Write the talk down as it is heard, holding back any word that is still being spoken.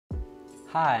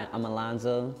Hi, I'm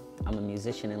Alonzo. I'm a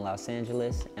musician in Los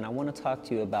Angeles, and I want to talk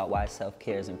to you about why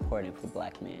self-care is important for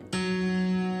Black men.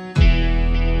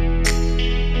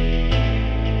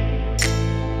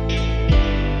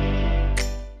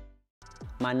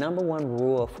 My number one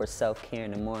rule for self-care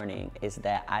in the morning is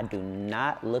that I do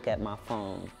not look at my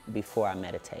phone before I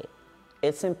meditate.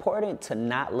 It's important to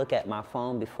not look at my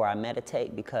phone before I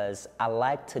meditate because I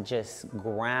like to just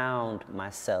ground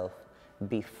myself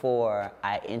before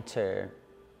I enter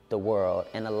the world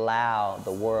and allow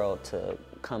the world to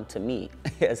come to me,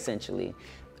 essentially.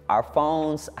 Our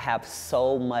phones have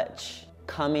so much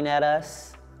coming at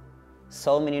us,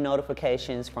 so many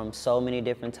notifications from so many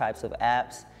different types of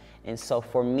apps. And so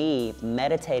for me,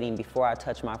 meditating before I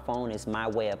touch my phone is my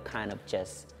way of kind of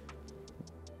just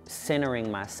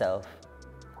centering myself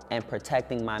and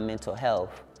protecting my mental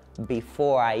health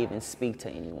before I even speak to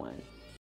anyone.